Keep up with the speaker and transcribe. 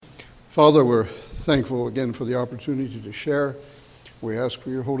Father, we're thankful again for the opportunity to share. We ask for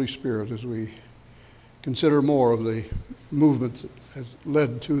your Holy Spirit as we consider more of the movement that has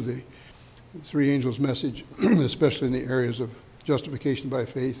led to the three angels' message, especially in the areas of justification by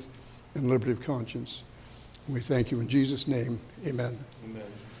faith and liberty of conscience. We thank you in Jesus' name. Amen. Amen.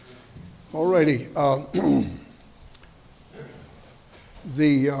 All righty.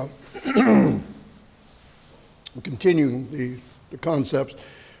 Continuing the concepts,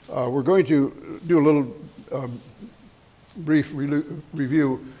 we're going to do a little brief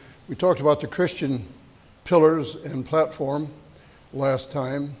review. We talked about the Christian pillars and platform last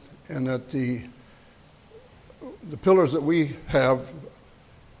time, and that the pillars that we have,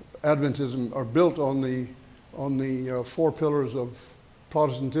 Adventism, are built on the four pillars of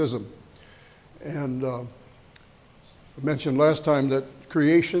Protestantism. And I mentioned last time that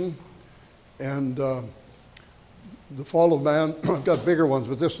creation and the fall of man, I've got bigger ones,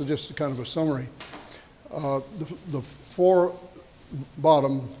 but this is just kind of a summary. The four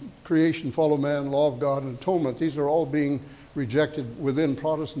bottom, creation, fall of man, law of God, and atonement, these are all being rejected within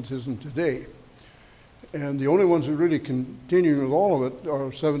Protestantism today. And the only ones who really continue with all of it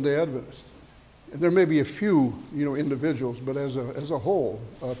are Seventh-day Adventists. And there may be a few, individuals, but as a whole,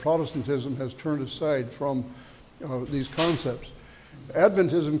 Protestantism has turned aside from these concepts.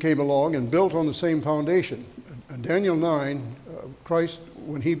 Adventism came along and built on the same foundation. In Daniel 9, Christ,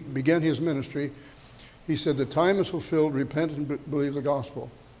 when he began his ministry, he said, "The time is fulfilled, repent and believe the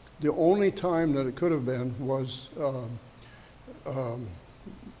gospel." The only time that it could have been was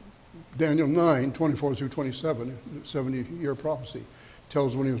Daniel 9, 24 through 27, 70-year prophecy.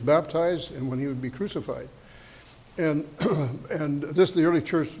 Tells when he was baptized and when he would be crucified. And the early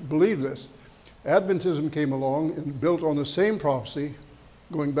church believed this. Adventism came along and built on the same prophecy,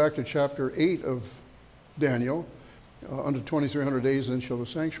 going back to chapter 8 of Daniel, under 2,300 days, then shall the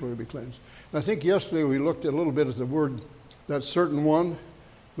sanctuary be cleansed. And I think yesterday we looked a little bit at the word, that certain one,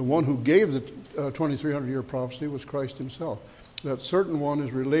 the one who gave the 2,300-year prophecy was Christ himself. That certain one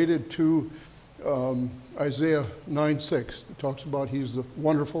is related to Isaiah 9:6. It talks about he's the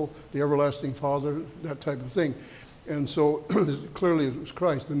wonderful, the everlasting Father, that type of thing. And so clearly it was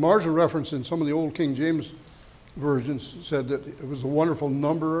Christ. The marginal reference in some of the old King James versions said that it was a wonderful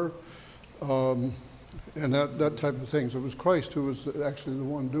numberer and that type of thing. So it was Christ who was actually the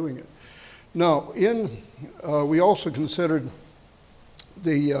one doing it. Now, we also considered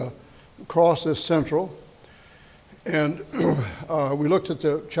the cross as central. And we looked at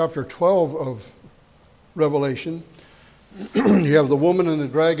the chapter 12 of Revelation. You have the woman and the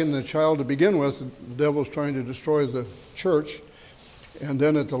dragon and the child to begin with. The devil's trying to destroy the church. And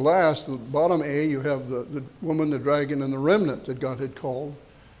then at the last, the bottom A, you have the woman, the dragon, and the remnant that God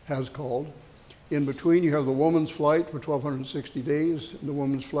has called. In between, you have the woman's flight for 1,260 days. And the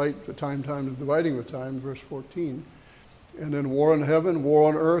woman's flight, the time is dividing the time, verse 14. And then war in heaven, war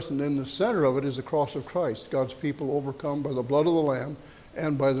on earth, and in the center of it is the cross of Christ. God's people overcome by the blood of the Lamb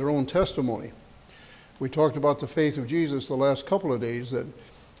and by their own testimony. We talked about the faith of Jesus the last couple of days, that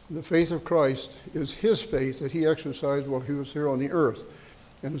the faith of Christ is his faith that he exercised while he was here on the earth.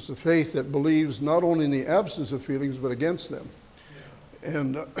 And it's the faith that believes not only in the absence of feelings, but against them.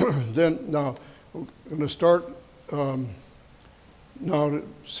 And then now, I'm going to start now to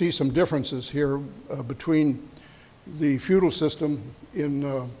see some differences here between the feudal system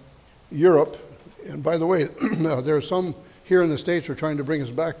in Europe. And by the way, there are some here in the States who are trying to bring us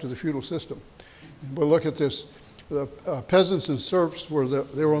back to the feudal system. But look at this. The peasants and serfs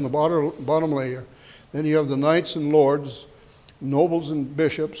they were on the bottom layer. Then you have the knights and lords, nobles and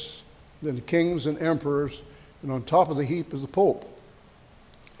bishops, then the kings and emperors, and on top of the heap is the Pope.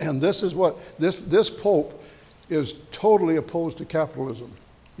 And this is what, this Pope is totally opposed to capitalism.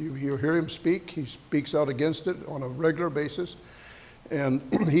 You hear him speak. He speaks out against it on a regular basis. And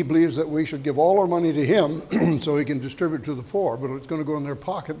he believes that we should give all our money to him so he can distribute to the poor, but it's going to go in their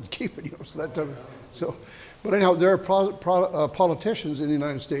pocket and keep it. But anyhow, there are politicians in the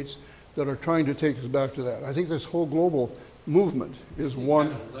United States that are trying to take us back to that. I think this whole global movement is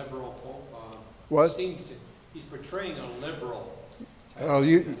one. Kind of liberal Pope. What? He's portraying a liberal.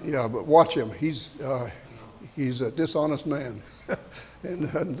 Yeah, but watch him. He's a dishonest man. and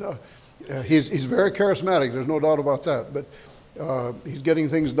he's very charismatic, there's no doubt about that, but he's getting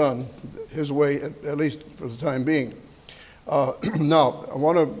things done his way, at least for the time being. Now, I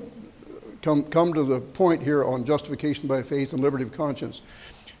want to come to the point here on justification by faith and liberty of conscience.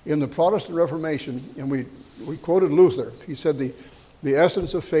 In the Protestant Reformation, and we quoted Luther, he said the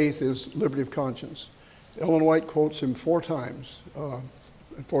essence of faith is liberty of conscience. Ellen White quotes him 4 times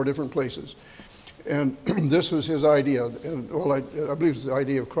in 4 different places. And this was his idea, and well, I believe it's the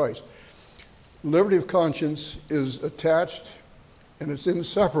idea of Christ. Liberty of conscience is attached and it's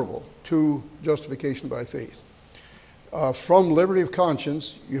inseparable to justification by faith. From liberty of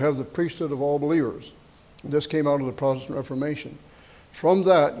conscience, you have the priesthood of all believers. This came out of the Protestant Reformation. From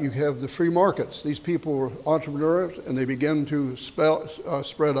that, you have the free markets. These people were entrepreneurs, and they began to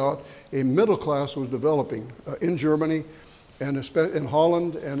spread out. A middle class was developing in Germany, and in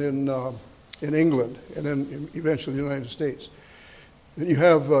Holland, and in England, and then eventually the United States. And you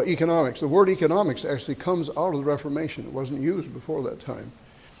have economics. The word economics actually comes out of the Reformation. It wasn't used before that time.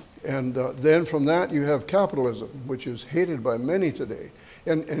 And then from that, you have capitalism, which is hated by many today.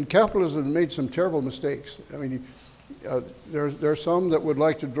 And capitalism made some terrible mistakes. I mean, there are some that would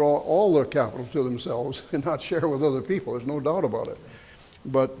like to draw all their capital to themselves and not share with other people. There's no doubt about it.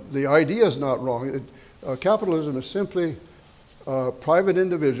 But the idea is not wrong. Capitalism is simply private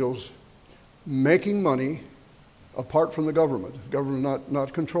individuals making money apart from the government. Government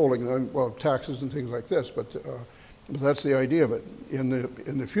not controlling them, well, taxes and things like this, but that's the idea of it. In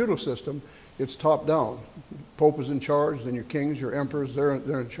the feudal system, it's top down. Pope is in charge, then your kings, your emperors, they're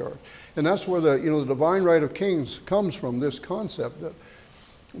in charge. And that's where the divine right of kings comes from, this concept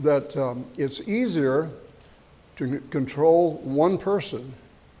that it's easier to control one person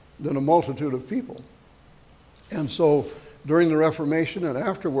than a multitude of people. And so during the Reformation and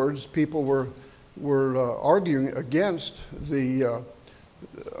afterwards, people were arguing against the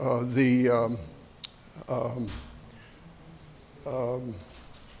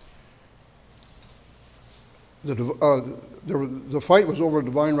fight was over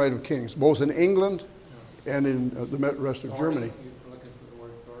divine right of kings, both in England and in the rest of Germany. You're looking for the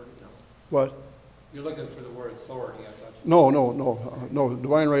word authority? No. What? You're looking for the word authority, I thought. No,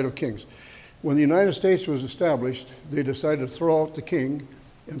 divine right of kings. When the United States was established, they decided to throw out the king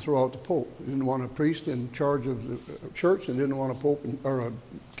and throw out the pope. They didn't want a priest in charge of the church, and didn't want a pope or a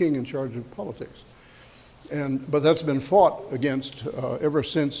king in charge of politics. But that's been fought against ever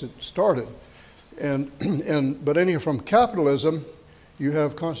since it started. But anyhow, from capitalism, you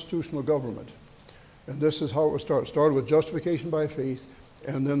have constitutional government. And this is how it was started. It started with justification by faith,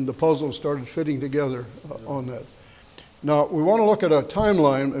 and then the puzzle started fitting together on that. Now, we want to look at a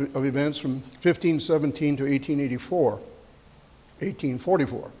timeline of events from 1517 to 1844.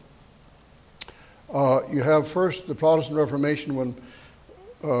 You have first the Protestant Reformation when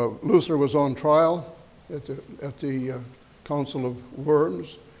Luther was on trial at the Council of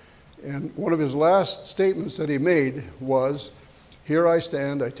Worms. And one of his last statements that he made was, "Here I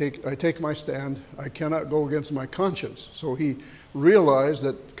stand, I take my stand, I cannot go against my conscience." So he realized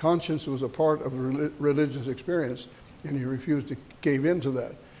that conscience was a part of a religious experience, and he refused to cave into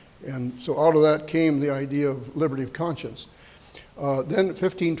that. And so out of that came the idea of liberty of conscience. Then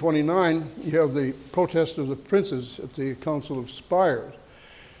 1529, you have the protest of the princes at the Council of Spires.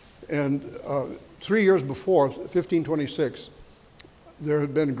 And 3 years before, 1526, the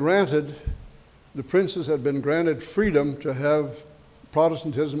princes had been granted freedom to have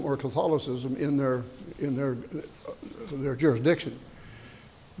Protestantism or Catholicism in their jurisdiction.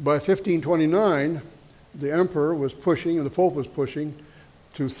 By 1529, the emperor was pushing, and the pope was pushing,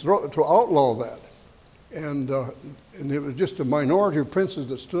 to outlaw that. And it was just a minority of princes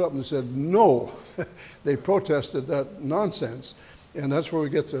that stood up and said no. They protested that nonsense. And that's where we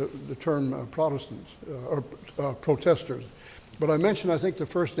get the term Protestants, or protesters. But I mentioned, I think, the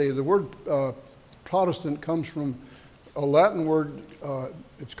first day, the word Protestant comes from a Latin word,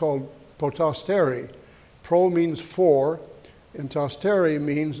 it's called potestere. Pro means for, and testere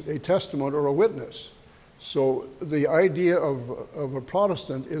means a testament or a witness. So the idea of a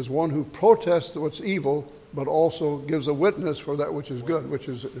Protestant is one who protests what's evil, but also gives a witness for that which is good, which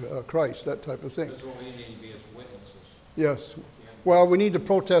is Christ, that type of thing. That's what we need to be as witnesses. Yes. Well, we need to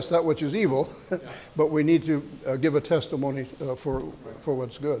protest that which is evil, but we need to give a testimony for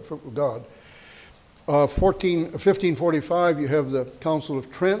what's good, for God. 1545, you have the Council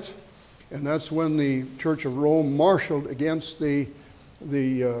of Trent, and that's when the Church of Rome marshaled against the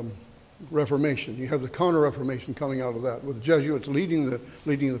Reformation. You have the Counter-Reformation coming out of that, with Jesuits leading the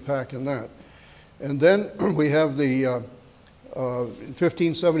pack in that. And then we have the in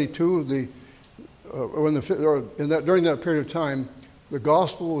 1572 during that period of time, the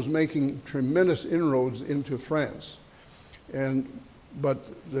gospel was making tremendous inroads into France, but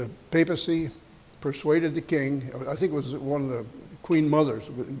the papacy persuaded the king. I think it was one of the Queen Mothers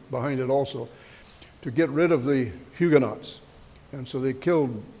behind it also, to get rid of the Huguenots, and so they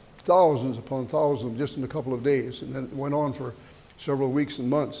killed thousands upon thousands just in a couple of days, and then it went on for several weeks and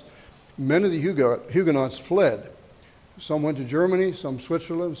months. Many of the Huguenots fled. Some went to Germany, some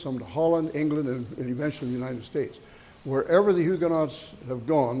Switzerland, some to Holland, England, and eventually the United States. Wherever the Huguenots have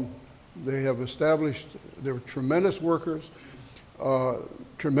gone, they have established, they were tremendous workers,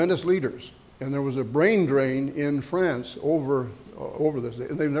 tremendous leaders. And there was a brain drain in France over this,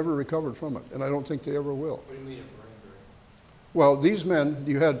 and they've never recovered from it, and I don't think they ever will. What do you mean a brain drain? Well, these men,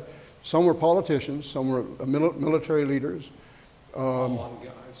 you had, some were politicians, some were military leaders.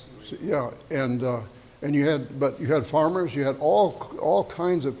 Yeah, and you had farmers, you had all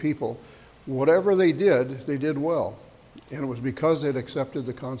kinds of people. Whatever they did well, and it was because they'd accepted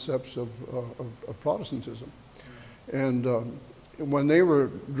the concepts of Protestantism. And when they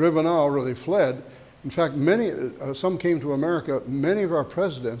were driven out or they fled, in fact, some came to America. Many of our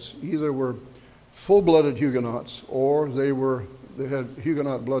presidents either were full-blooded Huguenots or they had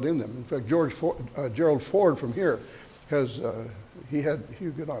Huguenot blood in them. In fact, Gerald Ford from here he had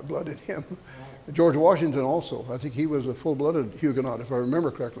Huguenot blood in him. George Washington also. I think he was a full-blooded Huguenot, if I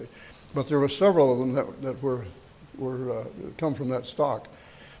remember correctly. But there were several of them that were come from that stock.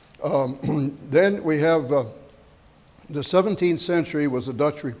 Then we have the 17th century was the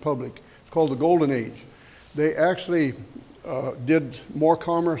Dutch Republic. It's called the Golden Age. They actually did more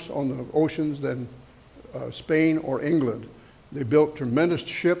commerce on the oceans than Spain or England. They built tremendous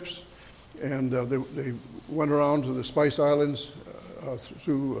ships, and they went around to the Spice Islands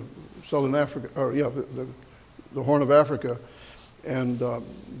through southern Africa, or the Horn of Africa, and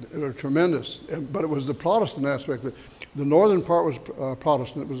they were tremendous. But it was the Protestant aspect. The northern part was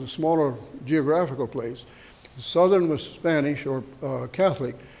Protestant. It was a smaller geographical place. The southern was Spanish or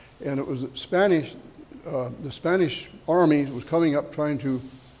Catholic, and it was Spanish. The Spanish army was coming up trying to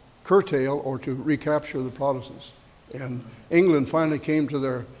curtail or to recapture the Protestants. And England finally came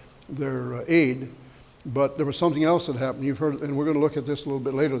to their aid, but there was something else that happened. You've heard, and we're going to look at this a little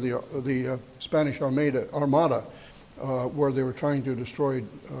bit later, the Spanish Armada, where they were trying to destroy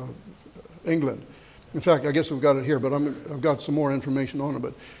England. In fact, I guess we've got it here, but I've got some more information on it.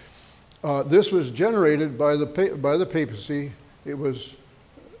 But this was generated by the papacy. It was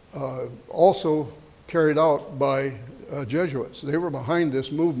also carried out by Jesuits. They were behind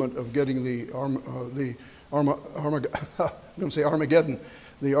this movement of getting the Armageddon,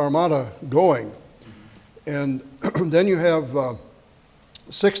 the Armada going. And then you have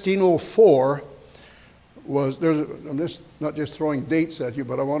 1604 I'm just not just throwing dates at you,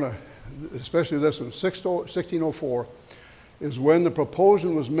 but I want to, especially this one, 1604 is when the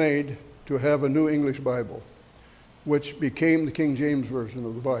proposal was made to have a New English Bible, which became the King James Version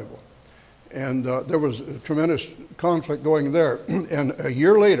of the Bible. And there was a tremendous conflict going there. And a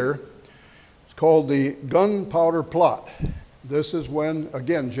year later, it's called the Gunpowder Plot. This is when,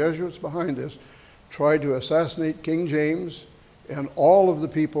 again, Jesuits behind this tried to assassinate King James and all of the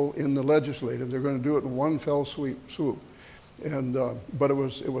people in the legislative. They're going to do it in one fell swoop. And but it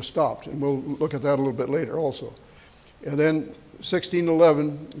was stopped, and we'll look at that a little bit later also. And then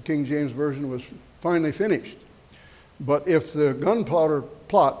 1611, the King James Version was finally finished. But if the Gunpowder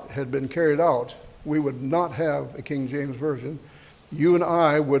Plot had been carried out, we would not have a King James Version. You and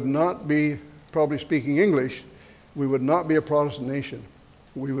I would not be probably speaking English. We would not be a Protestant nation.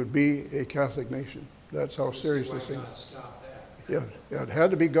 We would be a Catholic nation. That's how serious this thing is. Yeah, it had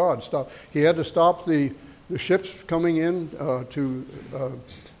to be God. He had to stop the ships coming in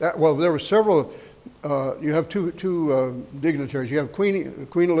well, there were several. You have two dignitaries. You have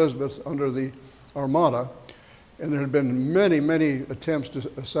Queen Elizabeth under the Armada, and there had been many attempts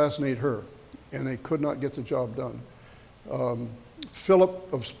to assassinate her, and they could not get the job done.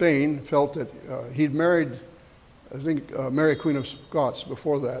 Philip of Spain felt that he'd married, I think, Mary Queen of Scots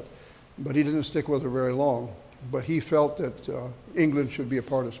before that, but he didn't stick with her very long. But he felt that England should be a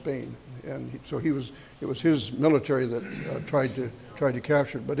part of Spain, and so it was his military that tried to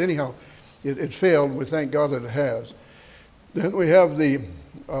capture it. But anyhow, it failed. We thank God that it has. Then we have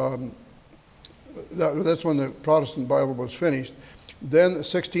that's when the Protestant Bible was finished. Then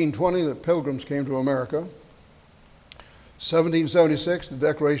 1620, the Pilgrims came to America. 1776, the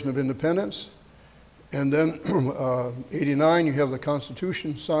Declaration of Independence. And then 89, you have the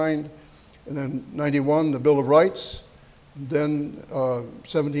Constitution signed. And then 91, the Bill of Rights. Then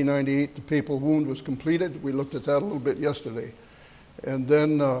 1798, the papal wound was completed. We looked at that a little bit yesterday. And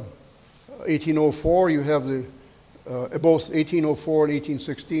then 1804, you have both 1804 and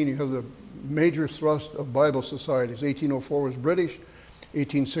 1816, you have the major thrust of Bible societies. 1804 was British,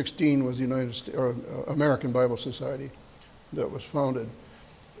 1816 was the American Bible Society that was founded.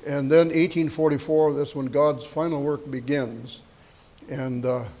 And then 1844, that's when God's final work begins. And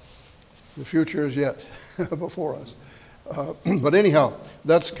the future is yet before us. But anyhow,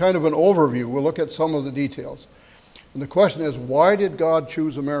 that's kind of an overview. We'll look at some of the details. And the question is, why did God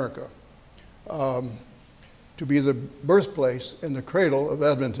choose America to be the birthplace and the cradle of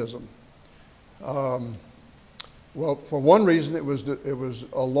Adventism? Well, for one reason, it was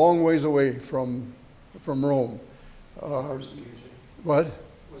a long ways away from Rome. Persecution. What?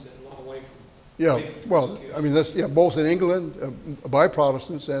 Was it a long way from? Yeah, well, I mean, both in England by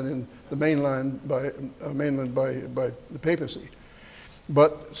Protestants and in the mainland by the papacy.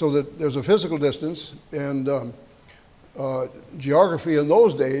 But so that there's a physical distance, and geography in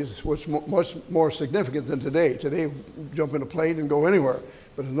those days was much more significant than today. Today, you jump in a plane and go anywhere.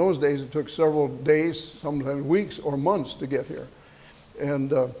 But in those days, it took several days, sometimes weeks or months to get here.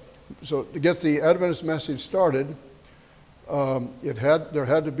 And so to get the Adventist message started, there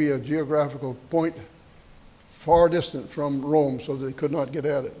had to be a geographical point far distant from Rome so they could not get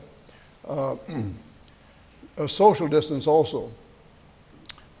at it. A social distance also.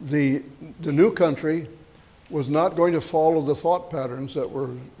 The new country was not going to follow the thought patterns that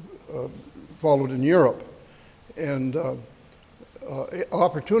were followed in Europe. And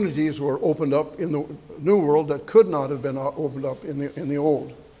opportunities were opened up in the New World that could not have been opened up in the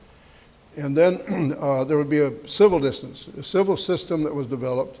Old. And then there would be a civil distance, a civil system that was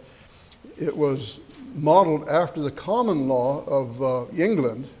developed. It was modeled after the common law of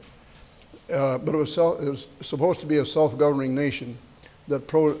England, but it was supposed to be a self-governing nation that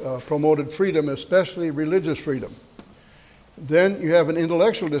promoted freedom, especially religious freedom. Then you have an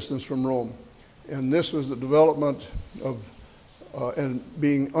intellectual distance from Rome, and this was the development of and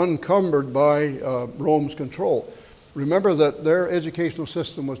being unencumbered by Rome's control. Remember that their educational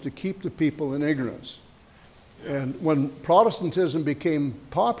system was to keep the people in ignorance. And when Protestantism became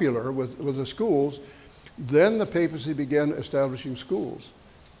popular with the schools, then the papacy began establishing schools.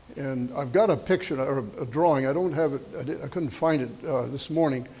 And I've got a picture or a drawing. I don't have it. I couldn't find it this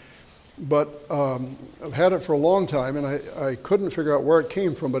morning, but I've had it for a long time, and I couldn't figure out where it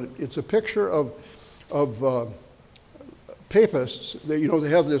came from. But it's a picture of papists. They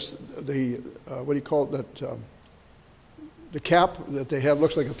have this what do you call it? That the cap that they have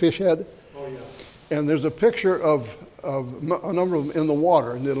looks like a fish head. Oh yeah. And there's a picture of a number of them in the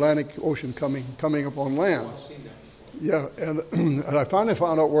water in the Atlantic Ocean coming up on land. Oh, I've seen that before. Yeah, and I finally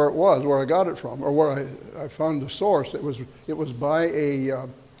found out where it was, where I got it from, or where I found the source. It was by a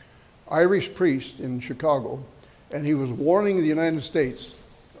Irish priest in Chicago, and he was warning the United States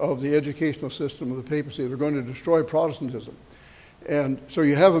of the educational system of the papacy. They're going to destroy Protestantism. And so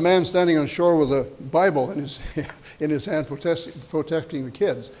you have a man standing on shore with a Bible in his hand protecting the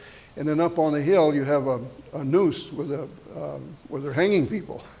kids. And then up on the hill you have a noose where they're hanging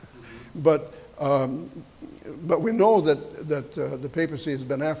people. But we know that the papacy has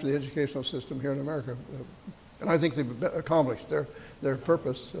been after the educational system here in America. And I think they've accomplished their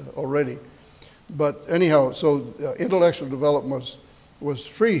purpose already. But anyhow, so intellectual development was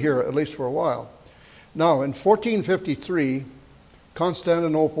free here, at least for a while. Now, in 1453,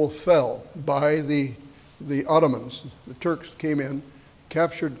 Constantinople fell by the Ottomans. The Turks came in,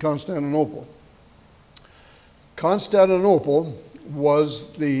 captured Constantinople. Constantinople was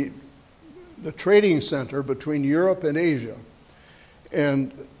the trading center between Europe and Asia.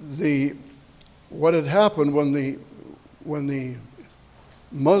 And what had happened when the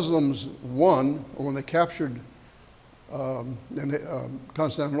Muslims won, or when they captured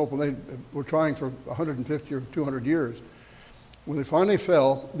Constantinople, they were trying for 150 or 200 years. When they finally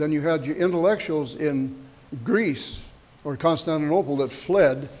fell, then you had your intellectuals in Greece or Constantinople that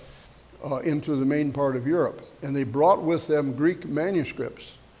fled into the main part of Europe. And they brought with them Greek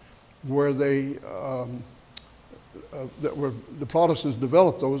manuscripts where the Protestants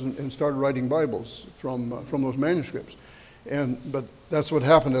developed those and started writing Bibles from those manuscripts. But that's what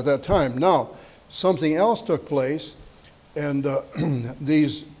happened at that time. Now, something else took place, and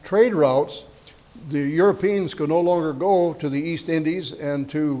these trade routes, the Europeans could no longer go to the East Indies and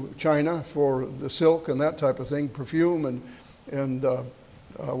to China for the silk and that type of thing, perfume and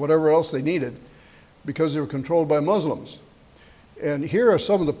whatever else they needed, because they were controlled by Muslims. And here are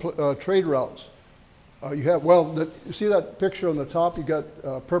some of the trade routes. You see that picture on the top? You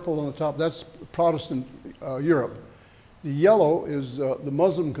got purple on the top. That's Protestant Europe. The yellow is the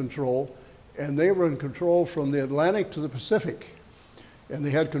Muslim control, and they were in control from the Atlantic to the Pacific. And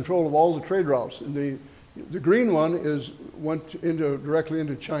they had control of all the trade routes. And the green one went directly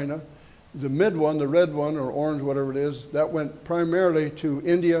into China. The mid one, the red one or orange, whatever it is, that went primarily to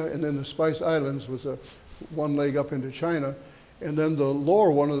India, and then the Spice Islands was one leg up into China. And then the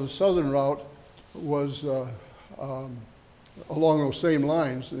lower one of the southern route was along those same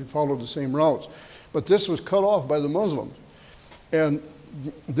lines. They followed the same routes. But this was cut off by the Muslims. And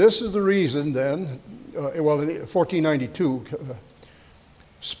this is the reason then, well, in 1492,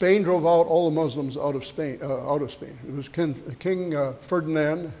 Spain drove out all the Muslims out of Spain. It was King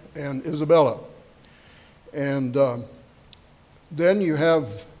Ferdinand and Isabella. And then you have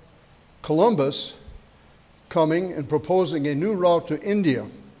Columbus coming and proposing a new route to India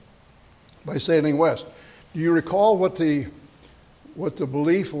by sailing west. Do you recall what the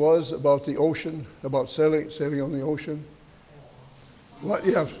belief was about the ocean, about sailing on the ocean? What?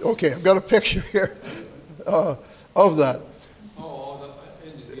 Yeah. Okay. I've got a picture here of that.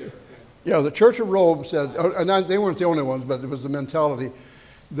 Yeah, the Church of Rome said, and they weren't the only ones, but it was the mentality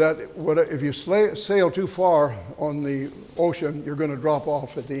that if you sail too far on the ocean, you're going to drop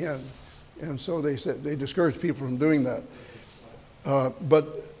off at the end. And so they said they discouraged people from doing that.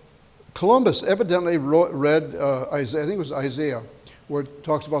 But Columbus evidently read Isaiah, I think it was Isaiah, where it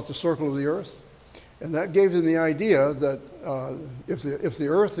talks about the circle of the earth. And that gave him the idea that if the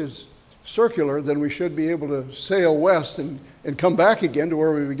earth is circular, then we should be able to sail west and come back again to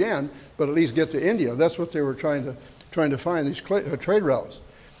where we began, but at least get to India. That's what they were trying to find, these trade routes.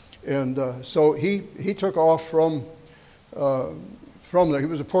 And so he took off from there. He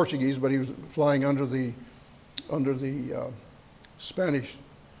was a Portuguese, but he was flying under the Spanish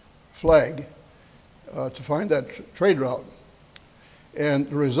flag to find that trade route. And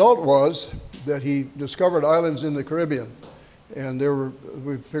the result was that he discovered islands in the Caribbean. And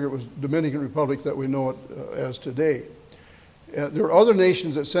we figured it was Dominican Republic that we know it as today. There were other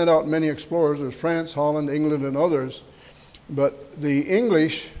nations that sent out many explorers. There's France, Holland, England, and others. But the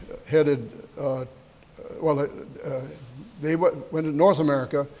English headed, they went to North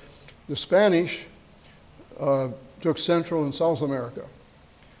America. The Spanish took Central and South America.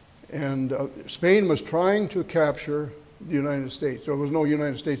 And Spain was trying to capture the United States. There was no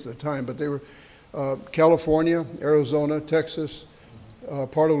United States at the time, but they were California, Arizona, Texas,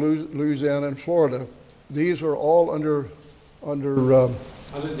 part of Louisiana, and Florida. These were all under How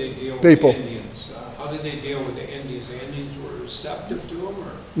did they deal with people. the Indians? How did they deal with the Indians? The Indians were receptive to them,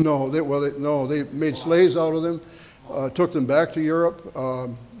 or? No, they made slaves out of them, took them back to Europe.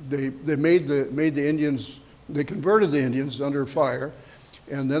 They made the Indians. They converted the Indians under fire,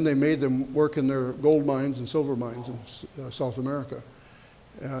 and then they made them work in their gold mines and silver mines in South America.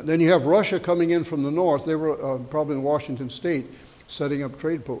 Then you have Russia coming in from the north. They were probably in Washington State, setting up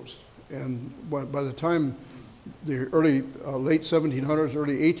trade posts. And by the time the late 1700s,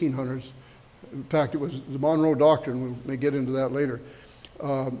 early 1800s, in fact, it was the Monroe Doctrine, we may get into that later,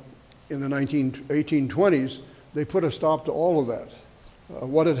 in the 1820s, they put a stop to all of that.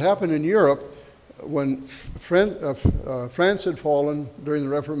 What had happened in Europe, when France had fallen during the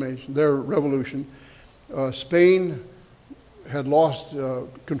Reformation, their revolution, Spain had lost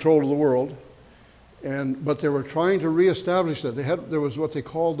control of the world, but they were trying to reestablish that. There was what they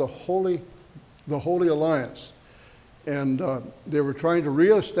called the Holy Alliance, and they were trying to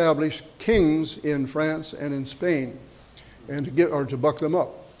reestablish kings in France and in Spain, and to buck them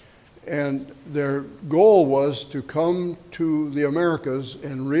up. And their goal was to come to the Americas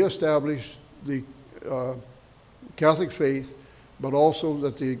and reestablish the Catholic faith, but also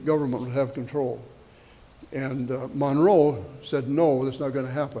that the government would have control. And Monroe said, no, that's not going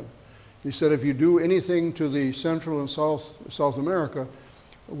to happen. He said, if you do anything to the Central and South America,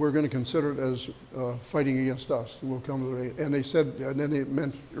 we're going to consider it as fighting against us. We'll come to the aid. And they said, and then they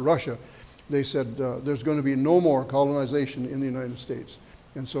meant Russia. They said, there's going to be no more colonization in the United States.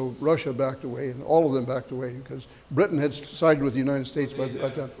 And so Russia backed away, and all of them backed away, because Britain had sided with the United States by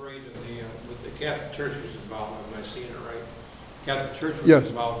that time. Afraid of with the Catholic Church was involved, am I seeing it right? Catholic Church was Yes.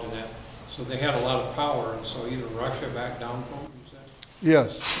 involved in that. So they had a lot of power, and so even Russia backed down from them, you said?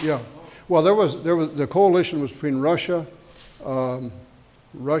 Yes, yeah. Well, there was the coalition was between Russia and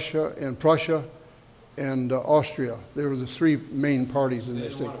Prussia and Austria. They were the three main parties in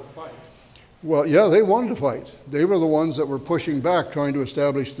this thing. They didn't want to fight. Well, yeah, they wanted to fight. They were the ones that were pushing back, trying to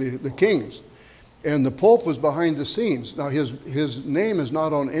establish the kings. And the Pope was behind the scenes. Now, his name is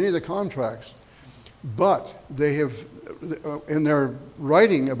not on any of the contracts, but they have, in their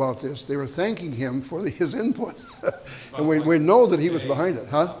writing about this, they were thanking him for his input. And we know that he was behind it,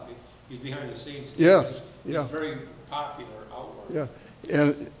 huh? He's behind the scenes. Yeah, He's yeah. very popular outward. Yeah,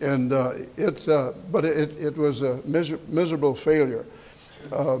 but it was a miserable failure.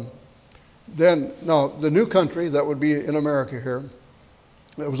 Then, now, the new country that would be in America here,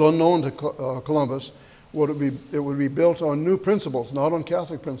 that was unknown to Columbus, it would be built on new principles, not on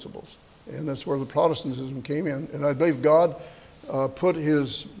Catholic principles. And that's where the Protestantism came in. And I believe God put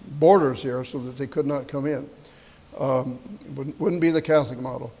his borders here so that they could not come in. Wouldn't be the Catholic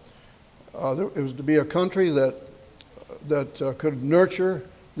model. It was to be a country that that could nurture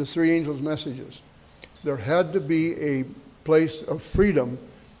the three angels' messages. There had to be a place of freedom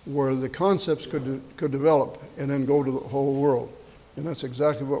where the concepts could develop and then go to the whole world. And that's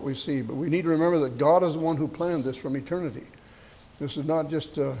exactly what we see. But we need to remember that God is the one who planned this from eternity. This is not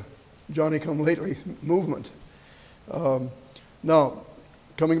just a Johnny-come-lately movement. Now,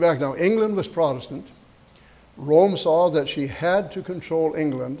 coming back now, England was Protestant. Rome saw that she had to control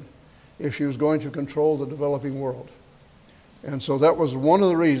England if she was going to control the developing world. And so that was one of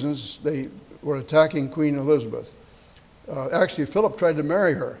the reasons they were attacking Queen Elizabeth. Actually, Philip tried to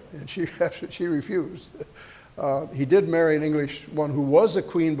marry her, and she refused. He did marry an English one who was a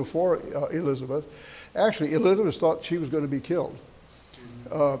queen before Elizabeth. Actually, Elizabeth thought she was going to be killed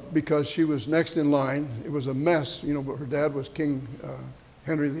because she was next in line. It was a mess, but her dad was King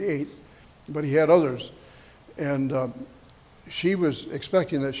Henry VIII, but he had others. And she was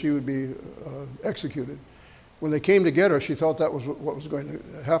expecting that she would be executed. When they came to get her, she thought that was what was going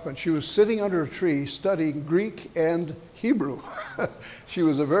to happen. She was sitting under a tree studying Greek and Hebrew. She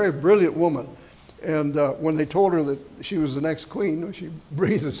was a very brilliant woman. And when they told her that she was the next queen, she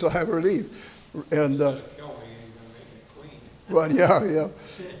breathed a sigh of relief. And kill me, you're going to make me a queen. Well, yeah.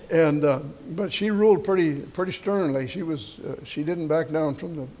 And but she ruled pretty sternly. She didn't back down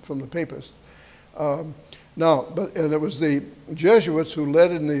from the papists. And it was the Jesuits who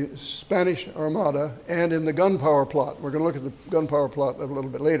led in the Spanish Armada and in the gunpowder plot. We're going to look at the gunpowder plot a little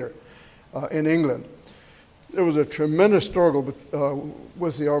bit later in England. There was a tremendous struggle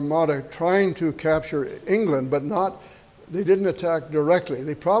with the Armada trying to capture England, but they didn't attack directly.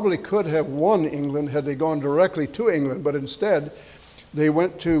 They probably could have won England had they gone directly to England, but instead they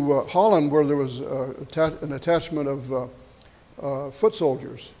went to Holland, where there was an attachment of foot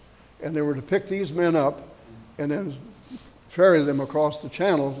soldiers, and they were to pick these men up and then ferry them across the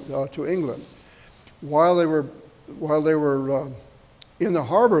channel to England. While they were in the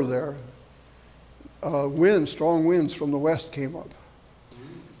harbor there, strong winds from the west came up.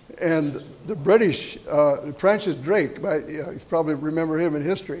 And the British, Francis Drake, you probably remember him in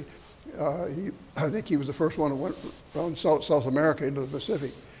history. I think he was the first one who went around South America into the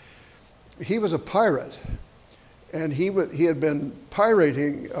Pacific. He was a pirate, and he had been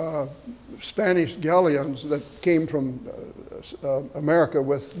pirating Spanish galleons that came from America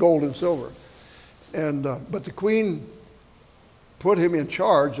with gold and silver. And but the Queen put him in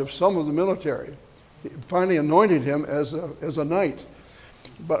charge of some of the military. He finally anointed him as a knight.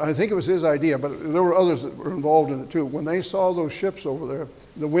 But I think it was his idea, but there were others that were involved in it too. When they saw those ships over there,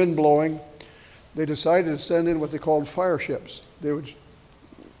 the wind blowing, they decided to send in what they called fire ships. They would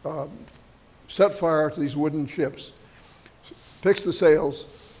set fire to these wooden ships, fix the sails,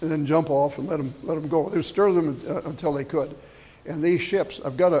 and then jump off and let them go. They would stir them until they could. And these ships, I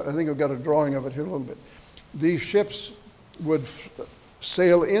think I've got a drawing of it here a little bit. These ships would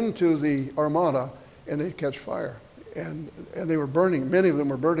sail into the Armada, and they'd catch fire. And they were burning. Many of them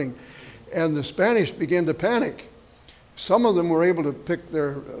were burning. And the Spanish began to panic. Some of them were able to pick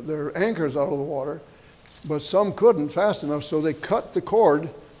their anchors out of the water, but some couldn't fast enough, so they cut the cord,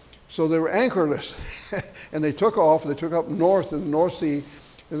 so they were anchorless. And they took off. They took up north in the North Sea,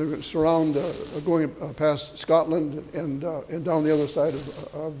 and they were going past Scotland and down the other side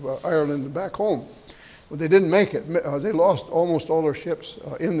of Ireland and back home. But they didn't make it. They lost almost all their ships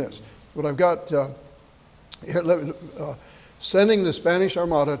in this. But I've got... sending the Spanish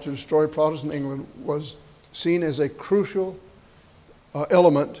Armada to destroy Protestant England was seen as a crucial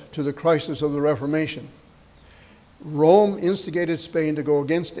element to the crisis of the Reformation. Rome instigated Spain to go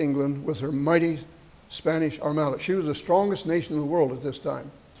against England with her mighty Spanish Armada. She was the strongest nation in the world at this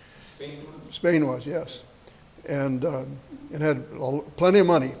time. Spain was, yes. And had plenty of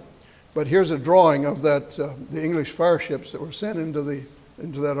money. But here's a drawing of that the English fire ships that were sent into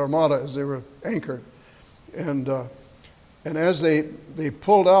that Armada as they were anchored. And as they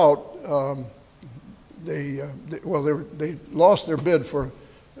pulled out, they lost their bid for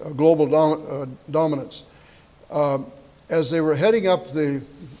global dominance. As they were heading up the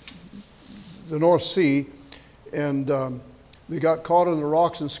North Sea, and they got caught in the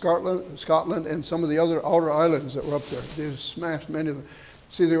rocks in Scotland, and some of the other outer islands that were up there. They just smashed many of them.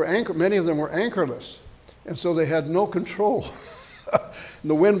 See, many of them were anchorless, and so they had no control.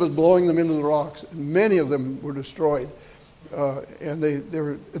 The wind was blowing them into the rocks, and many of them were destroyed. And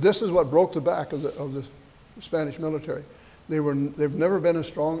this is what broke the back of the Spanish military. They've never been as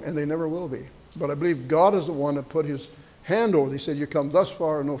strong, and they never will be. But I believe God is the one that put his hand over. He said, "You come thus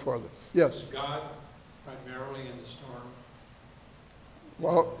far and no farther." Yes. Is God primarily in the storm?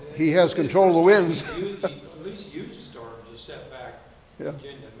 Well, he has control of the winds. At least use storms to set back Yeah.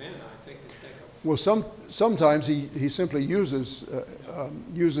 agenda men, I think they think of. Well, sometimes he simply uses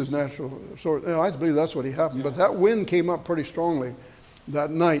natural source. I believe that's what he happened. Yeah. But that wind came up pretty strongly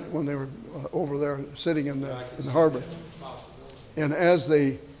that night when they were over there sitting in the harbor. And as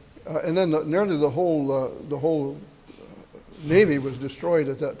they, and then nearly the whole Navy was destroyed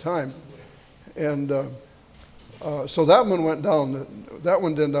at that time, and so that one went down. That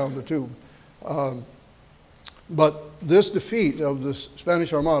one did down the tube. But this defeat of the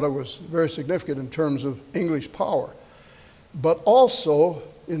Spanish Armada was very significant in terms of English power, but also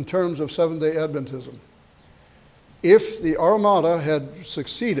in terms of Seventh-day Adventism. If the Armada had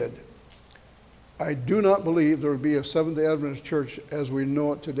succeeded, I do not believe there would be a Seventh-day Adventist church as we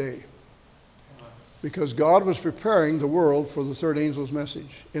know it today. Because God was preparing the world for the third angel's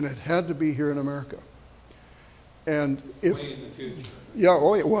message, and it had to be here in America. And if Way in the future. yeah,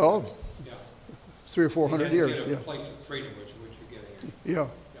 oh yeah, well, Yeah. 300 or 400 years, Get yeah, a place of freedom, which you're getting at.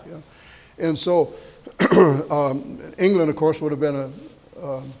 yeah. And so England, of course, would have been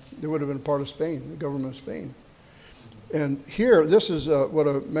they would have been part of Spain, the government of Spain. And here, this is what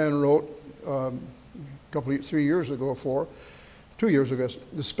a man wrote 2 years ago.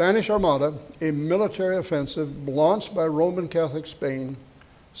 The Spanish Armada, a military offensive launched by Roman Catholic Spain,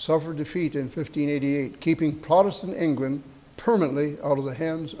 suffered defeat in 1588, keeping Protestant England permanently out of the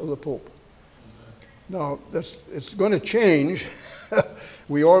hands of the Pope. Now, it's going to change.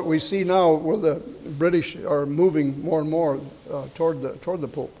 We see now where the British are moving more and more toward the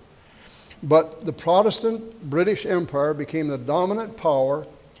Pope. But the Protestant British Empire became the dominant power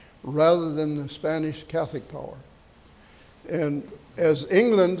rather than the Spanish Catholic power. And as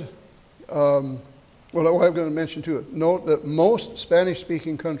England, I'm going to mention too, note that most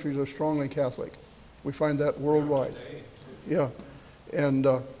Spanish-speaking countries are strongly Catholic. We find that worldwide. Yeah. And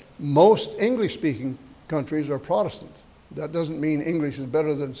most English-speaking countries are Protestant. That doesn't mean English is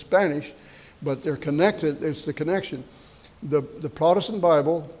better than Spanish, but they're connected. It's the connection. The Protestant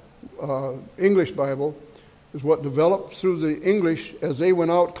Bible, English Bible, is what developed through the English as they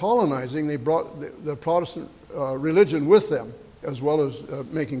went out colonizing. They brought the Protestant religion with them, as well as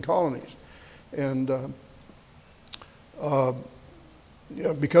making colonies. And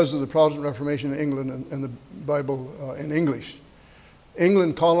because of the Protestant Reformation in England and the Bible in English.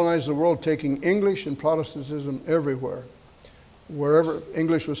 England colonized the world, taking English and Protestantism everywhere. Wherever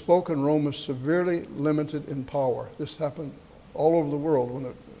English was spoken, Rome was severely limited in power. This happened all over the world when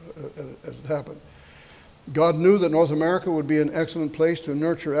it happened. God knew that North America would be an excellent place to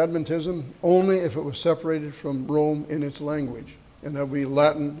nurture Adventism only if it was separated from Rome in its language, and that would be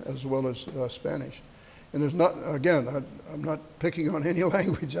Latin as well as Spanish. And there's not, again, I'm not picking on any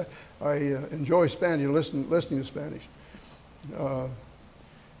language. I enjoy Spanish, listening to Spanish.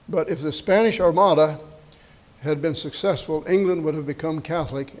 But if the Spanish Armada had been successful, England would have become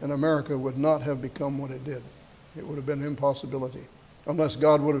Catholic and America would not have become what it did. It would have been an impossibility, unless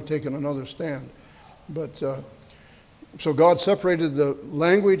God would have taken another stand. But so God separated the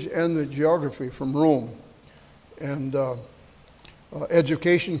language and the geography from Rome. And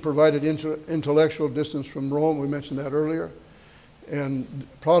education provided intellectual distance from Rome. We mentioned that earlier. And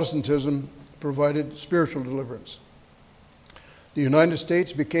Protestantism provided spiritual deliverance. The United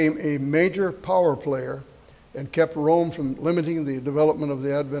States became a major power player and kept Rome from limiting the development of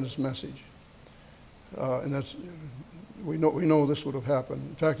the Adventist message. And that's, we know this would have happened.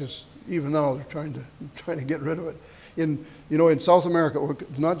 In fact, even now they're trying to get rid of it. In South America,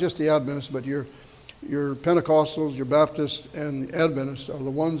 not just the Adventists, but your Pentecostals, your Baptists, and the Adventists are the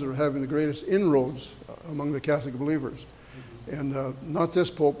ones that are having the greatest inroads among the Catholic believers. Mm-hmm. And not this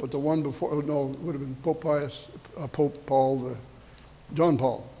Pope, but the one before. No, it would have been Pope Paul, John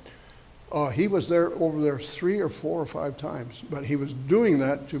Paul. He was over there 3 or 4 or 5 times, but he was doing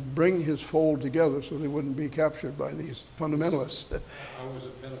that to bring his fold together so they wouldn't be captured by these fundamentalists. I was a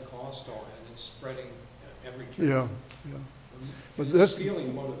Pentecostal, and it's spreading every church. Yeah. But this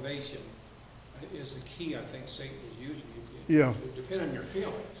feeling motivation is the key. I think Satan is using. Yeah. Depend on your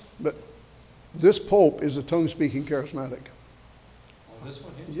feelings. But this Pope is a tongue-speaking charismatic. Oh, this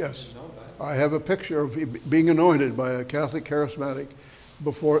one is? Yes. I didn't know that. I have a picture of being anointed by a Catholic charismatic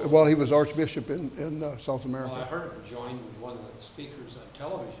while he was Archbishop in South America. Well, I heard him join with one of the speakers on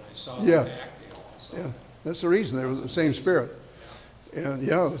television. I saw him Yeah. back. Yeah, that's the reason. They were the same spirit. And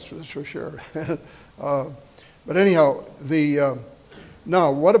yeah, that's for sure. But anyhow,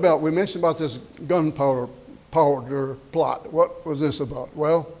 now what about, we mentioned about this gunpowder plot. What was this about?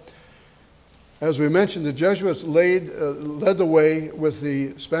 Well, as we mentioned, the Jesuits led the way with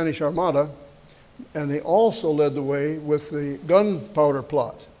the Spanish Armada, and they also led the way with the gunpowder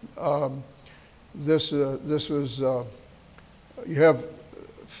plot. This was you have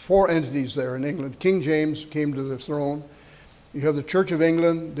four entities there in England. King James came to the throne. You have the Church of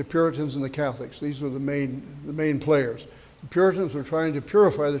England, the Puritans, and the Catholics. These were the main players. The Puritans were trying to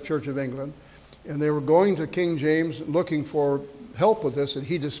purify the Church of England, and they were going to King James looking for help with this, and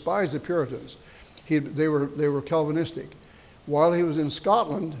he despised the Puritans. They were Calvinistic. While he was in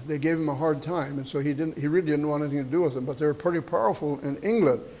Scotland, they gave him a hard time, and so he really didn't want anything to do with them. But they were pretty powerful in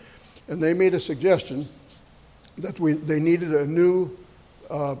England, and they made a suggestion that they needed a new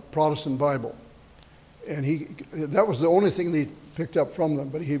Protestant Bible, and that was the only thing he picked up from them.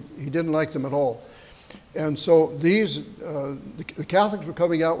 But he didn't like them at all, and so the Catholics were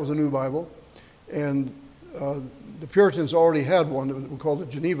coming out with a new Bible, and the Puritans already had one that we called the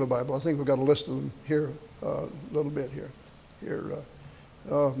Geneva Bible. I think we've got a list of them here, a little bit here.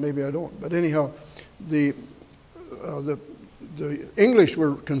 Maybe I don't. But anyhow, the English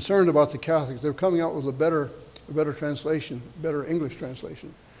were concerned about the Catholics. They were coming out with a better translation, better English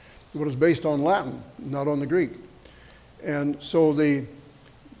translation. It was based on Latin, not on the Greek. And so they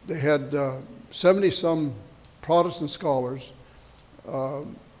had 70-some Protestant scholars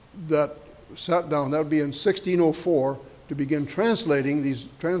that sat down. That would be in 1604 to begin translating these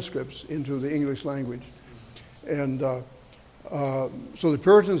transcripts into the English language. And so the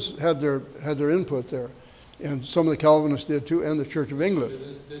Puritans had their input there, and some of the Calvinists did too, and the Church of England.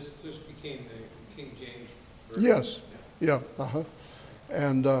 So this became the King James version? Yes, yeah,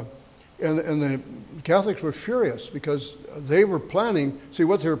 and the Catholics were furious because they were planning. See,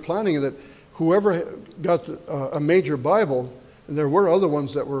 what they were planning is that whoever got a major Bible, and there were other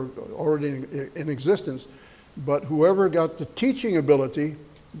ones that were already in existence, but whoever got the teaching ability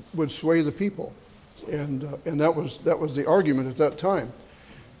would sway the people. And that was the argument at that time.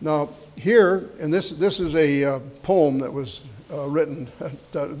 Now here, and this is a poem that was written.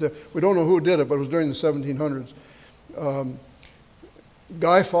 We don't know who did it, but it was during the 1700s.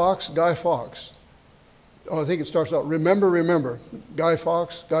 Guy Fawkes. Oh, I think it starts out. Remember, Guy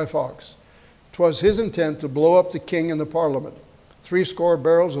Fawkes. 'Twas his intent to blow up the king and the Parliament. 70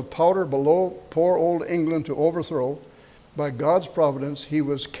 barrels of powder below poor old England to overthrow. By God's providence, he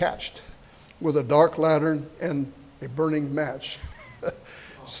was catched with a dark lantern and a burning match.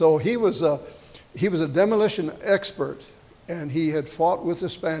 So he was a demolition expert, and he had fought with the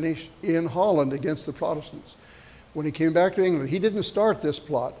Spanish in Holland against the Protestants. When he came back to England, he didn't start this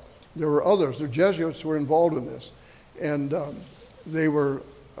plot. There were others. The Jesuits were involved in this, and they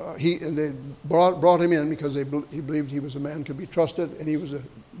brought him in because he believed he was a man who could be trusted, and he was a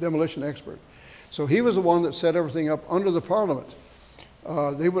demolition expert. So he was the one that set everything up under the Parliament.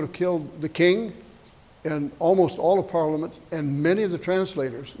 They would have killed the king and almost all of Parliament and many of the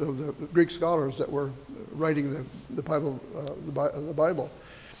translators, of the Greek scholars that were writing the Bible.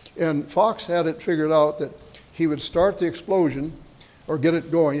 And Fox had it figured out that he would start the explosion or get it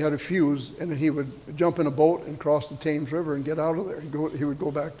going. He had a fuse, and then he would jump in a boat and cross the Thames River and get out of there. He would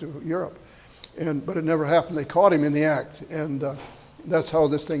go back to Europe, but it never happened. They caught him in the act, and that's how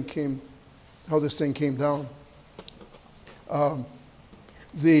this thing came. How this thing came down.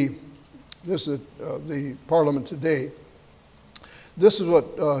 This is the Parliament today. This is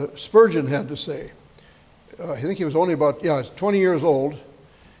what Spurgeon had to say. I think he was only about 20 years old,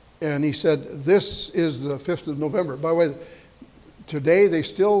 and he said, "This is the 5th of November." By the way, today they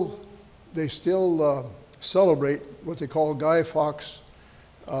still celebrate what they call Guy Fawkes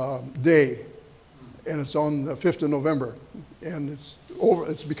Day, and it's on the 5th of November, and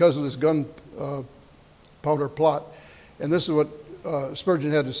it's because of this gunpowder plot. And this is what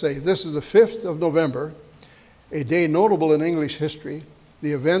Spurgeon had to say. "This is the 5th of November, a day notable in English history.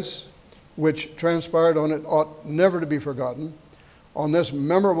 The events which transpired on it ought never to be forgotten. On this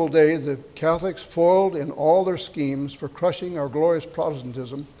memorable day, the Catholics, foiled in all their schemes for crushing our glorious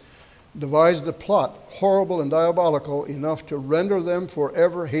Protestantism, devised a plot horrible and diabolical enough to render them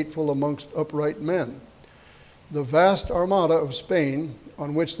forever hateful amongst upright men. The vast armada of Spain,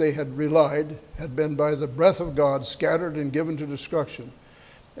 on which they had relied, had been by the breath of God scattered and given to destruction.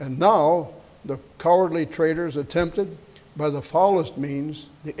 And now the cowardly traitors attempted, by the foulest means,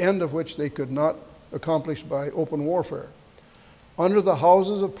 the end of which they could not accomplish by open warfare. Under the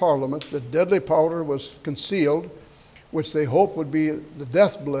Houses of Parliament, the deadly powder was concealed, which they hoped would be the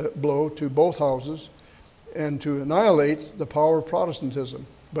death blow to both houses and to annihilate the power of Protestantism.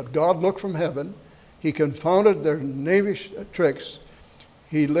 But God looked from heaven. He confounded their knavish tricks.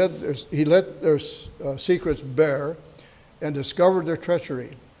 He let their secrets bare and discovered their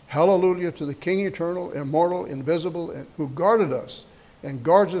treachery. Hallelujah to the King eternal, immortal, invisible, and who guarded us and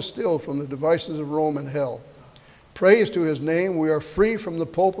guards us still from the devices of Rome and hell. Praise to his name. We are free from the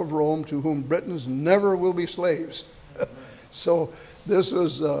Pope of Rome, to whom Britons never will be slaves." So this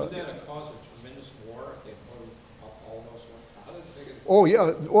was. Wasn't that a cause of tremendous war if they put all those ones? How did they get? Oh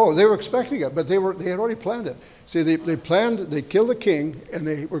yeah. Oh, they were expecting it, but they had already planned it. See, they planned. They killed the king, and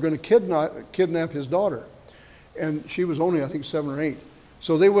they were going to kidnap his daughter, and she was only, I think, 7 or 8.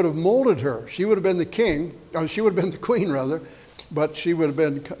 So they would have molded her. She would have been the king. She would have been the queen, rather, but she would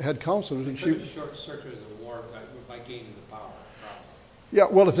have had counselors, and she. Short-circuited the war by gaining the power. Yeah,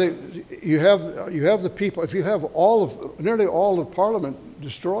 well, if you have the people, if you have nearly all of Parliament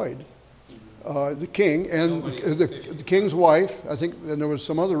destroyed, the king and the king's wife, I think, and there was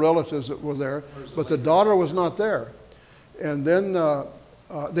some other relatives that were there, but the daughter was not there, and then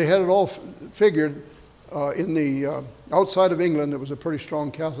they had it all figured in the outside of England. It was a pretty strong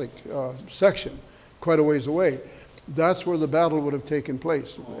Catholic section, quite a ways away. That's where the battle would have taken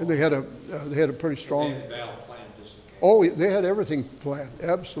place. And they had a pretty strong. They had a battle planned just in case. Oh, they had everything planned,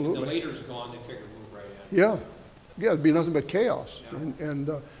 absolutely. The leader's gone, they figured move right in. Yeah, it'd be nothing but chaos, Yeah.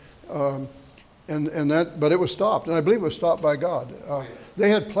 and that. But it was stopped, and I believe it was stopped by God. They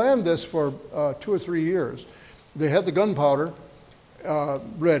had planned this for 2 or 3 years. They had the gunpowder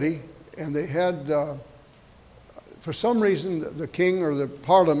ready, and they had, for some reason, the king or the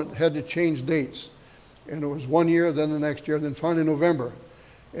Parliament had to change dates, and it was 1 year, then the next year, then finally November.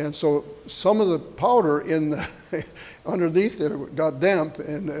 And so some of the powder in underneath there got damp,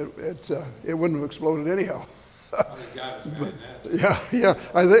 and it wouldn't have exploded anyhow.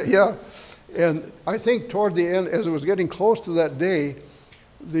 Yeah. And I think toward the end, as it was getting close to that day,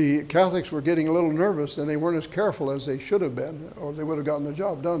 the Catholics were getting a little nervous, and they weren't as careful as they should have been, or they would have gotten the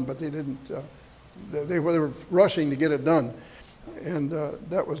job done. But they didn't. They were rushing to get it done, and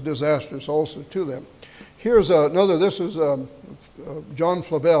that was disastrous also to them. Here's another. This is John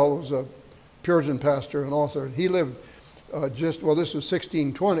Flavel, was a Puritan pastor and author. He lived this was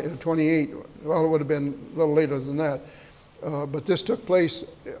 1628. Well, it would have been a little later than that. But this took place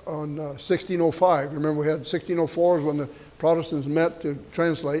on 1605. Remember, we had 1604 is when the Protestants met to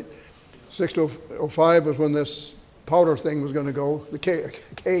translate. 1605 was when this powder thing was going to go, the keg.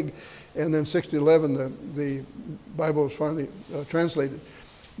 And then 1611, the Bible was finally translated.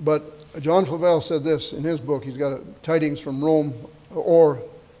 But John Flavel said this in his book. He's got Tidings from Rome, or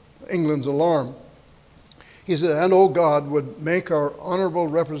England's Alarm. He said, "And, O God, would make our honorable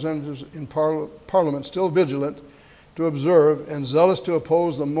representatives in Parliament still vigilant to observe and zealous to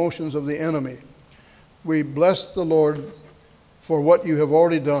oppose the motions of the enemy. We bless the Lord for what you have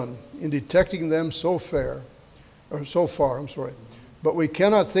already done in detecting them so far, but we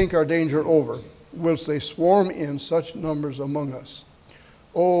cannot think our danger over, whilst they swarm in such numbers among us.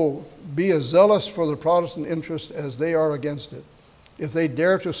 Oh, be as zealous for the Protestant interest as they are against it. If they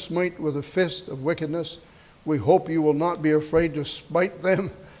dare to smite with a fist of wickedness, we hope you will not be afraid to smite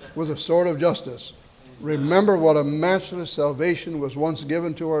them with a sword of justice. Remember what a matchless salvation was once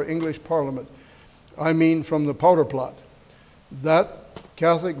given to our English Parliament. I mean from the powder plot. That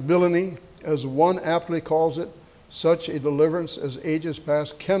Catholic villainy, as one aptly calls it, such a deliverance as ages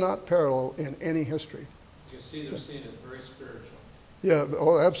past cannot parallel in any history." You see, they're seeing it very spiritual. Yeah,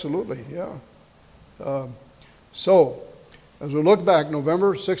 oh, absolutely, yeah. So, as we look back,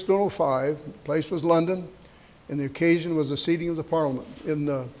 November 1605, the place was London, and the occasion was the seating of the Parliament in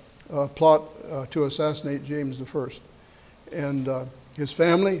the plot to assassinate James I. And his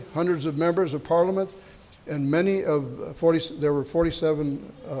family, hundreds of members of Parliament, and many of there were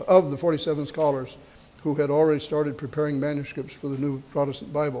 47 of the 47 scholars who had already started preparing manuscripts for the new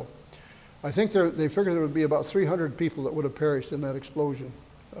Protestant Bible. I think they figured there would be about 300 people that would have perished in that explosion,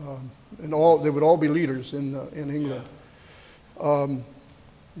 and they would all be leaders in England.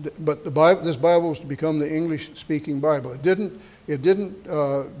 But this Bible was to become the English-speaking Bible. It didn't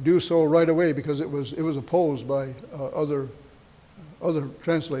do so right away because it was opposed by other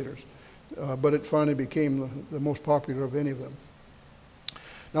translators, but it finally became the most popular of any of them.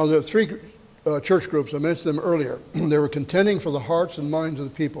 Now there are 3 church groups. I mentioned them earlier. They were contending for the hearts and minds of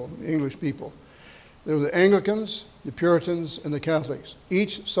the people, the English people. There were the Anglicans, the Puritans, and the Catholics.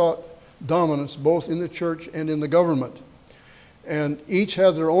 Each sought dominance both in the church and in the government. And each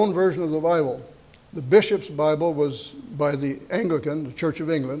had their own version of the Bible. The bishop's Bible was by the Anglican, the Church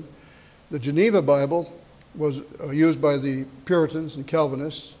of England. The Geneva Bible was used by the Puritans and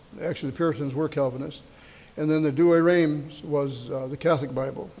Calvinists. Actually, the Puritans were Calvinists. And then the Douay Rheims was the Catholic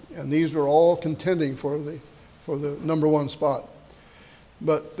Bible. And these were all contending for the number 1 spot.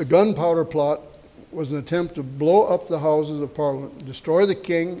 But the gunpowder plot was an attempt to blow up the Houses of Parliament, destroy the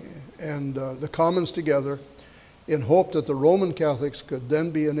king and the Commons together, in hope that the Roman Catholics could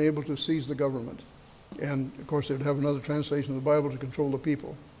then be enabled to seize the government. And, of course, they would have another translation of the Bible to control the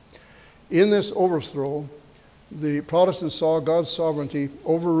people. In this overthrow, the Protestants saw God's sovereignty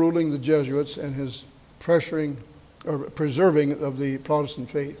overruling the Jesuits and his preserving of the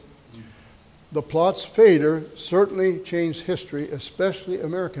Protestant faith. The plot's failure certainly changed history, especially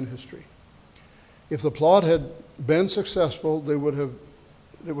American history. If the plot had been successful, they would have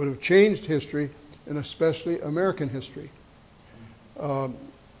changed history, and especially American history.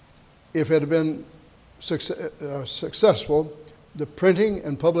 If it had been successful, the printing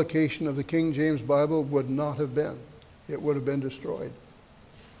and publication of the King James Bible would not have been. It would have been destroyed.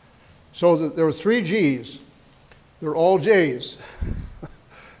 So there were 3 G's. They're all J's.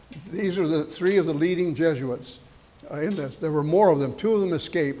 These are the 3 of the leading Jesuits in this. There were more of them. 2 of them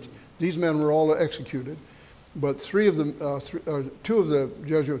escaped. These men were all executed. But 2 of the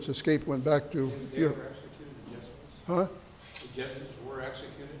Jesuits escaped, went back to Europe. Were executed, the Jesuits? Huh? The Jesuits were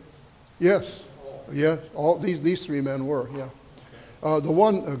executed? Yes. Yes. All these 3 men were. Yeah. The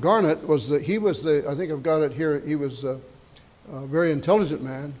one Garnet I think I've got it here. He was a very intelligent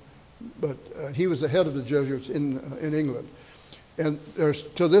man, but he was the head of the Jesuits in England. And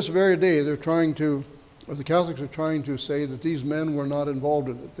to this very day, the Catholics are trying to say that these men were not involved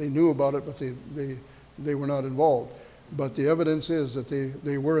in it. They knew about it, but they were not involved. But the evidence is that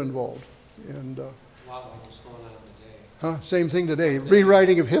they were involved. And a lot like what's going on today. Same thing today.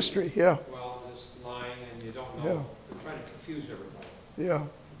 Rewriting of history. Yeah. Well, this lying, and you don't know. Yeah. They're trying to confuse everybody. Yeah.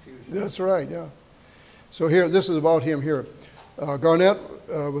 Confusion. That's right. Yeah. So here, this is about him here. Garnet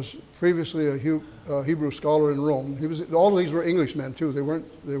was previously a Hebrew scholar in Rome. All of these were Englishmen too. They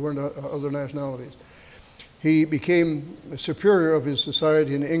weren't other nationalities. He became a superior of his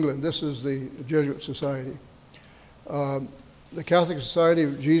society in England. This is the Jesuit society. The Catholic Society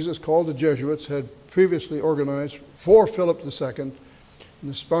of Jesus, called the Jesuits, had previously organized for Philip II in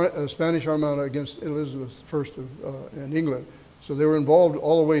the Spanish Armada against Elizabeth I in England. So they were involved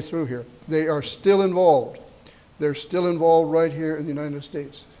all the way through here. They are still involved. They're still involved right here in the United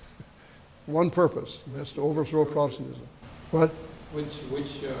States. One purpose, and that's to overthrow Protestantism. What? Which group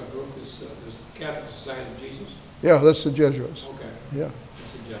is the Catholic Society of Jesus? Yeah, that's the Jesuits. Okay. Yeah.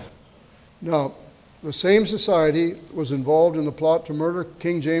 That's the Jesuits. Now, the same society was involved in the plot to murder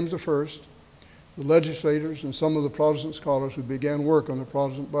King James I, the legislators, and some of the Protestant scholars who began work on the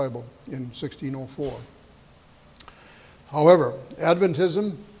Protestant Bible in 1604. However,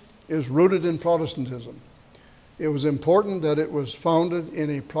 Adventism is rooted in Protestantism. It was important that it was founded in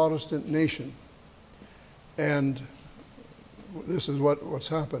a Protestant nation. And this is what's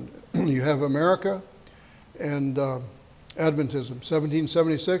happened. You have America and Adventism.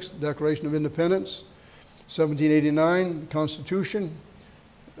 1776, Declaration of Independence. 1789, Constitution.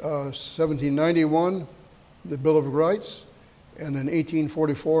 1791, the Bill of Rights. And then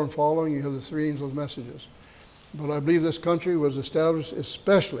 1844 and following, you have the 3 angels' messages. But I believe this country was established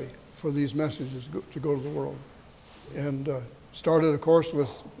especially for these messages to go to the world. And started, of course, with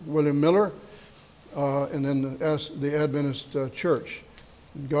William Miller, and then the Adventist Church.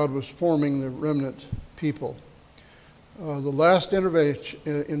 And God was forming the remnant people. The last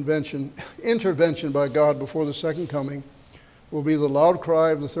intervention by God before the second coming will be the loud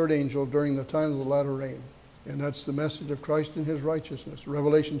cry of the 3rd angel during the time of the latter rain. And that's the message of Christ and his righteousness.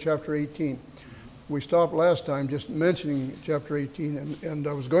 Revelation chapter 18. We stopped last time just mentioning chapter 18, and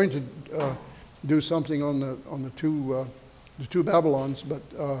I was going to do something on the two Babylons, but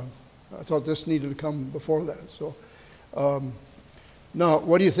I thought this needed to come before that. So now,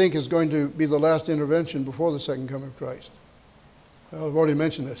 what do you think is going to be the last intervention before the second coming of Christ? Well, I've already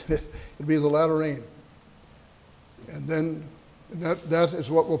mentioned it. It'll be the latter rain. And then that is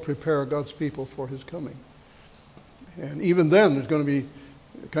what will prepare God's people for his coming. And even then, it's going to be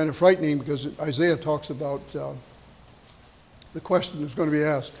kind of frightening, because Isaiah talks about the question that's going to be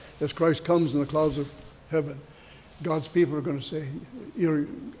asked as Christ comes in the clouds of heaven. God's people are going to say, you're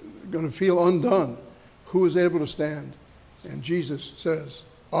going to feel undone. Who is able to stand? And Jesus says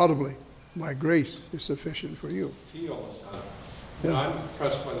audibly, my grace is sufficient for you. What I'm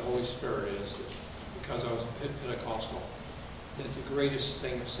impressed by the Holy Spirit is that, because I was Pentecostal, that the greatest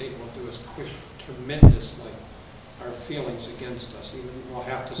thing that Satan will do is push tremendously our feelings against us. Even we'll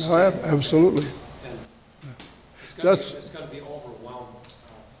have to stand. Absolutely. And it's going to be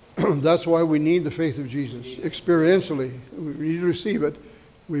overwhelming. That's why we need the faith of Jesus. Experientially, we need to receive it.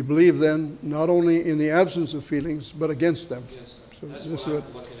 We believe then not only in the absence of feelings, but against them. Against them. So that's this what is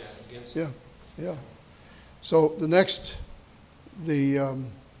I'm looking at, against yeah, them. yeah. So the next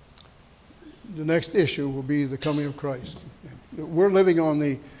issue will be the coming of Christ. We're living in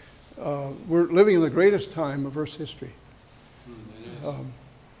the greatest time of Earth's history.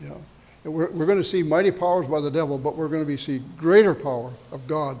 Yeah. We're going to see mighty powers by the devil, but we're going to see greater power of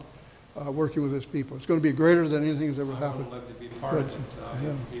God working with his people. It's going to be greater than anything that's ever I happened. want to live to be part of it,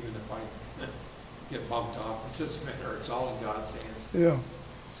 yeah. even if I get bumped off. It doesn't matter. It's all in God's hands. Yeah.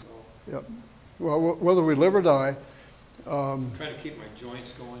 So, Yep. Well, whether we live or die. I'm trying to keep my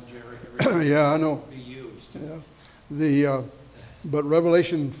joints going, Jerry. Everything Yeah, I know. be used. Yeah. But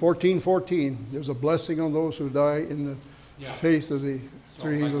Revelation 14:14, there's a blessing on those who die in the faith of the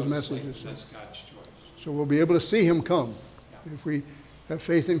three angels' messages. That's God's choice. So we'll be able to see him come. Yeah. If we have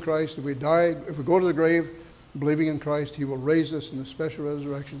faith in Christ, if we die, if we go to the grave believing in Christ, he will raise us in a special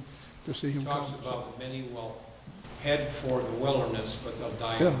resurrection to see him come. Talks about many will head for the wilderness, but they'll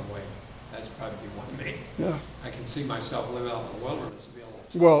die on the way. That's probably one me. Yeah. I can see myself living out in the wilderness and be able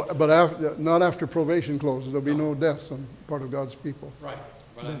to. Well, but not after probation closes. There'll be no deaths on part of God's people. Right.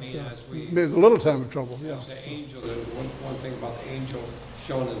 But I mean, as we... A little time of trouble, yeah. As the angel, there's one thing about the angel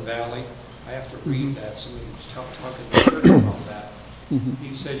shown in the valley. I have to read that. Somebody was talking to the church about that.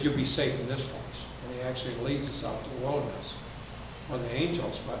 He says, you'll be safe in this place. And he actually leads us out to the wilderness. Or the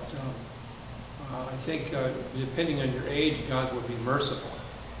angels. But I think depending on your age, God would be merciful.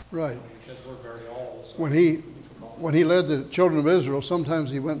 Right. Because we're very old. So When he led the children of Israel, sometimes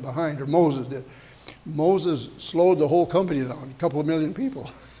he went behind, or Moses did. Moses slowed the whole company down, a couple of million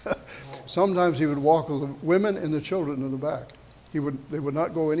people. Sometimes he would walk with the women and the children in the back. They would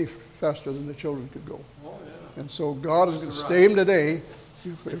not go any faster than the children could go. Oh, yeah. And so God is going to stay him today.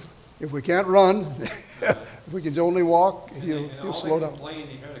 If we can't run, if we can only walk, he'll slow down.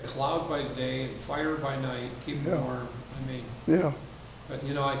 He had a cloud by day and fire by night, keep warm. I mean, But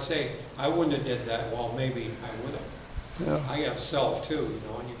I say I wouldn't have did that. Well, maybe I would have. Yeah. I got self too,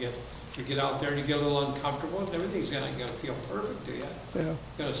 and you get out there and you get a little uncomfortable, and everything's gonna feel perfect to you. Yeah. You're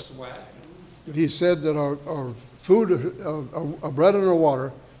gonna sweat. But he said that our food, our bread and our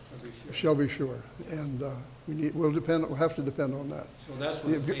water, shall be sure, and we'll have to depend on that. So that's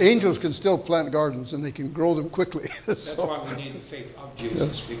what the angels can still plant gardens and they can grow them quickly. That's why we need the faith of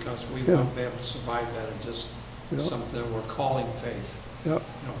Jesus, because we won't be able to survive that in just something we're calling faith. Yeah.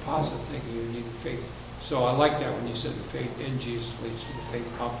 Positive thinking, you need the faith. So I like that when you said the faith in Jesus leads to the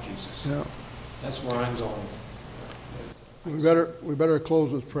faith of Jesus. Yeah. That's where I'm going. We better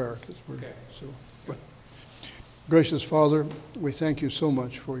close with prayer. Gracious Father, we thank you so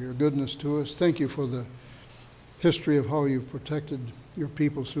much for your goodness to us. Thank you for the history of how you've protected your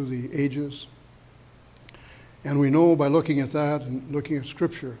people through the ages. And we know by looking at that and looking at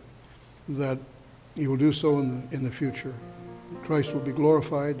Scripture that you will do so in the future. Christ will be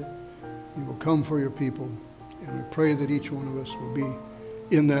glorified. You will come for your people. And we pray that each one of us will be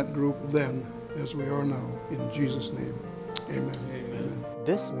in that group then as we are now. In Jesus' name, amen. Amen.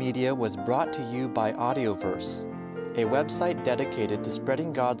 This media was brought to you by Audioverse, a website dedicated to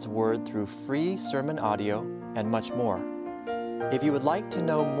spreading God's Word through free sermon audio and much more. If you would like to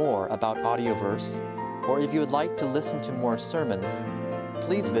know more about Audioverse, or if you would like to listen to more sermons,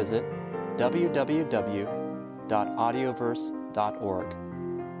 please visit www.audioverse.org.